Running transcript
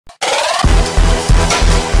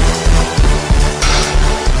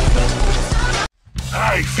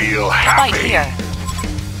feel happy. Right here.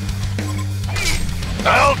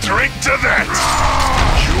 I'll drink to that.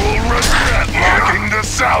 You'll regret locking the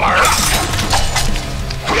cellar.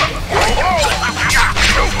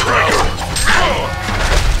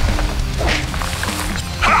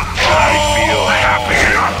 I feel happy.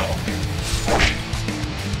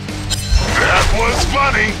 That was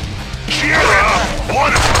funny. Cheer up.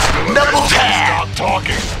 One of us will eventually stop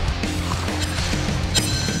talking.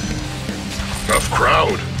 Tough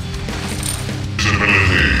crowd.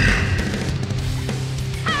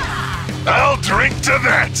 I'll drink to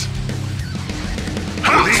that.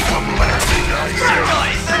 Leave them laughing.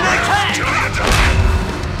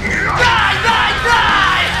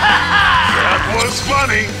 That was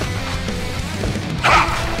funny.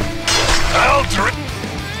 I'll drink.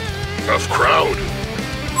 Tough crowd.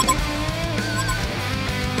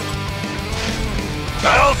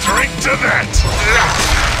 I'll drink to that.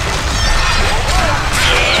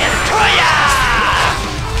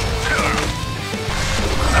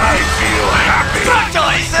 I feel happy.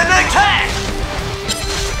 Tortoise and attack!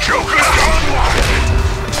 Joker's gone wild.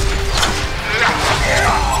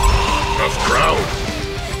 Tough crowd.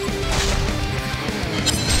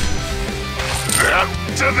 That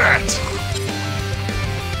to that.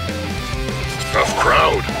 Tough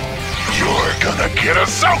crowd. You're gonna get a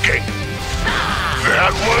soaking.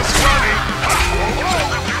 That was funny.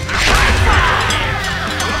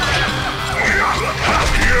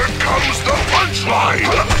 Here comes the punchline.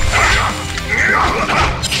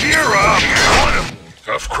 Cheer up.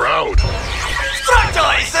 Tough crowd.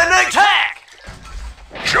 Tortoise and attack!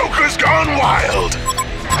 Joker's gone wild.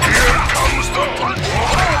 Here comes the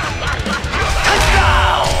punchline.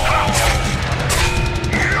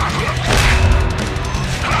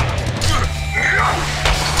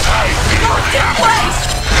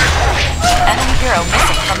 Enemy hero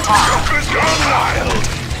missing from top. Joker's gone wild.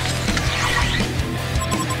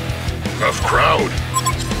 Tough crowd.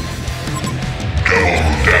 Double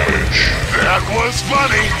damage. That was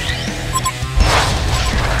funny.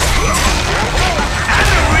 And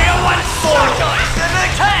the real one, Tortoise and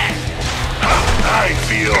attack! I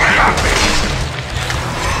feel happy.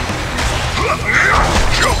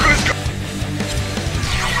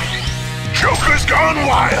 Joker's gone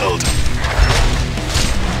wild.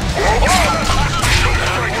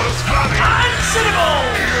 That was funny. Unsittable!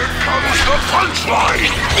 Here comes the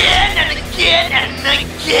punchline. Again and again and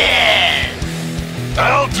again!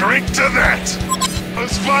 I'll drink to that.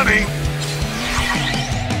 Was funny.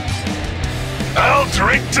 I'll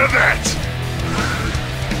drink to that.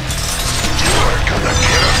 You're gonna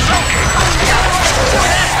get a soaking.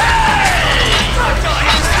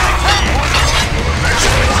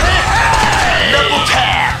 Double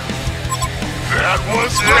tap! That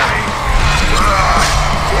was funny.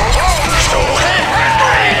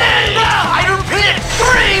 Three men down! I repeat,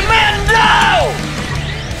 3 men down!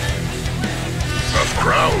 Tough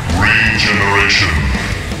crowd. Regeneration.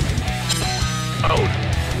 Out.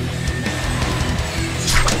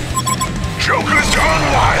 Joker's gone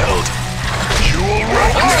wild. You'll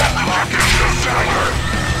regret locking the cellar.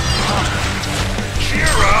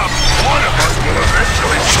 Cheer up. One of us will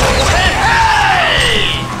eventually fall.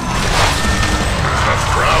 Hey! Tough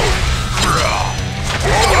crowd.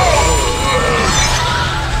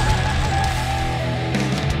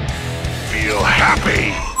 Feel happy.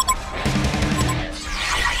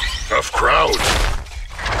 Tough crowd.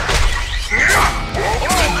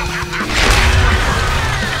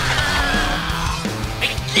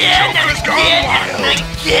 Again and again and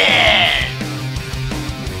again!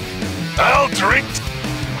 I'll drink.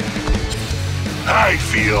 I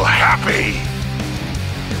feel happy.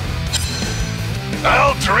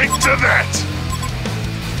 I'll drink to that.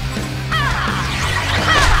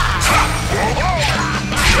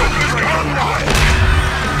 Joker's gone wild.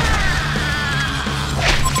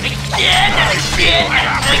 Again and again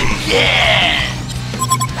and again!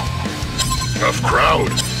 Tough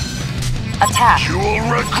crowd. Attack. You'll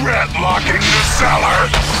regret locking the cellar.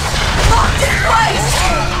 Locked in place!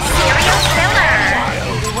 Serial killer!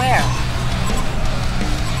 Beware.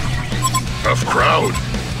 Tough crowd.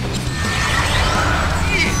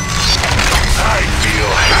 I feel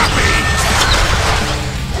happy.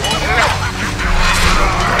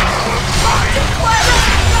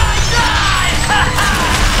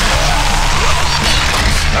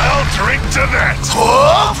 I'll drink to that.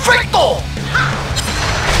 Perfecto!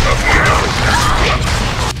 Tough crowd.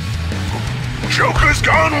 Joker's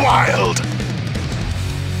gone wild.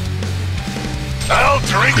 I'll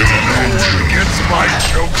drink to that. No one gets my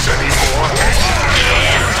jokes anymore.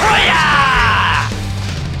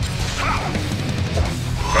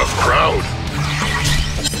 Tough crowd.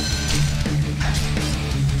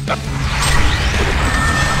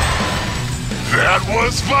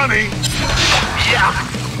 funny. Yeah.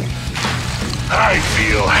 I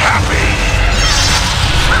feel happy.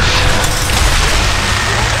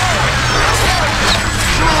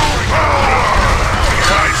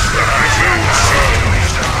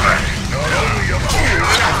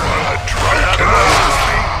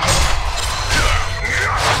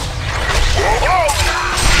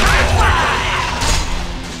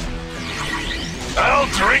 I'll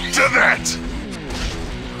drink to that.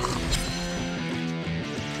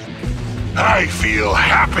 I feel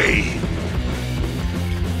happy.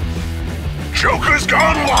 Joker's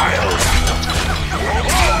gone wild.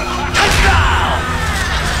 Touchdown!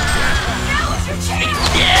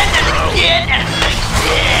 Again.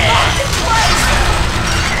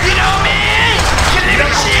 You know me? Get in the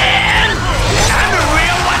chin! I'm the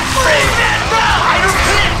real one, 3-man bro! I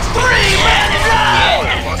repeat, 3-man bro!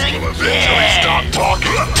 Will eventually stop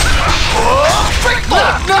talking. Oh, freak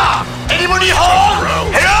look! Nah! Anybody home?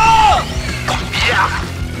 Hello? Yeah.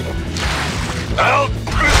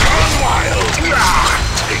 Joker's gone wild.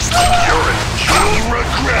 Tastes like urine. You'll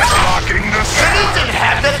regret locking the The cell. didn't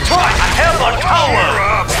have that toy! I have on tower!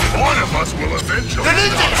 One of us will eventually. The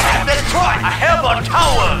didn't have that toy! I have on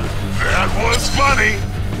tower! That was funny.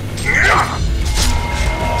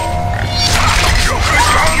 Joker's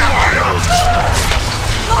gone wild.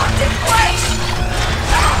 Locked in place!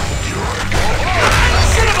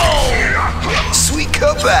 Sweet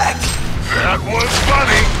comeback! That was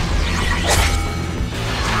funny.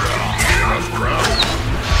 Enough crowd.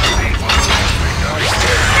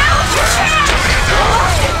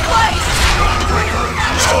 Locked in place!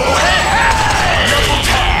 Double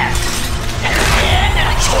tap!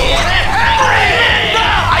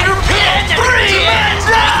 I repeat, 3-man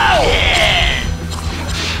now!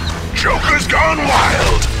 Joker's gone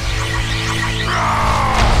wild.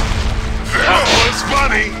 That was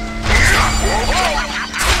funny.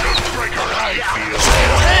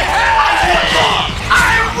 I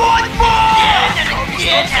want more!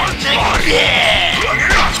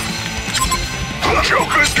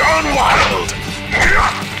 Joker's gone wild.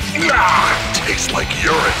 Tastes like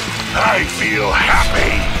urine. I feel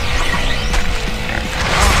happy.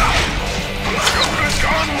 Joker's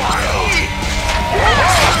gone wild.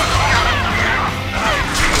 I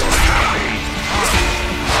feel happy.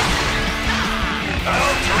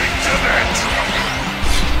 I'll drink to that.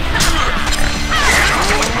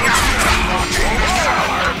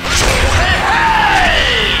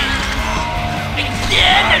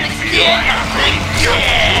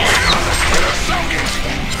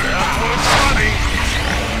 That was funny.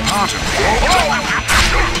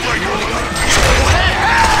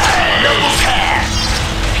 Double tap!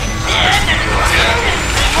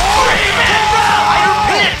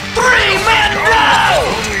 3-man now!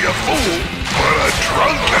 Only a fool, but a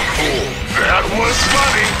drunken fool. That was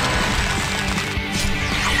funny.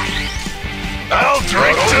 I'll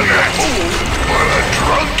drink to that fool, but a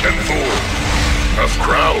drunken fool. Of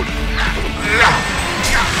crowd.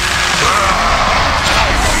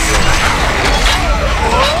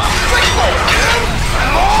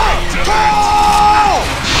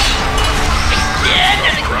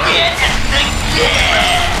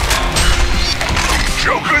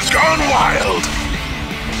 Joker's gone wild.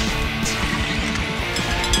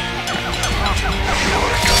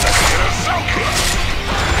 You're gonna get a soaking.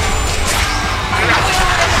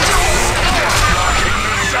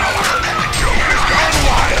 Joker's gone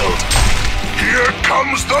wild. Here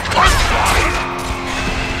comes the punchline.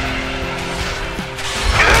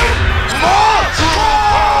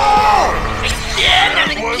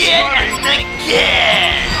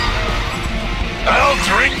 Again! I'll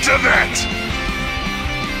drink to that.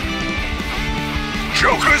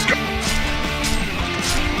 Joker's gone.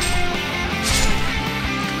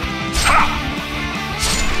 Ha!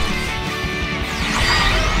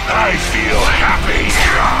 I feel happy.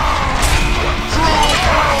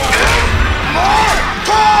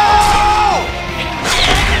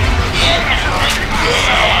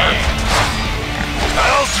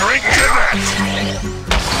 I'll drink to that.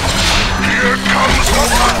 Here comes the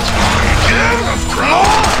punchline. Of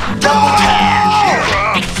crowd. Double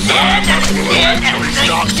tap! Will eventually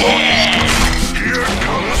stop talking. Here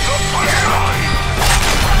comes the punchline.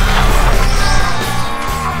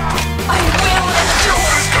 I will!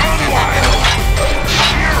 Joker's gone wild.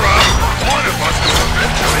 Cheer up. One of us will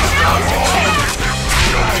eventually stop talking.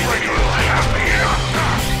 I feel happy.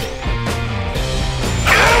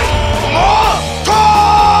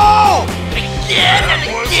 Again! That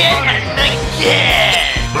was funny.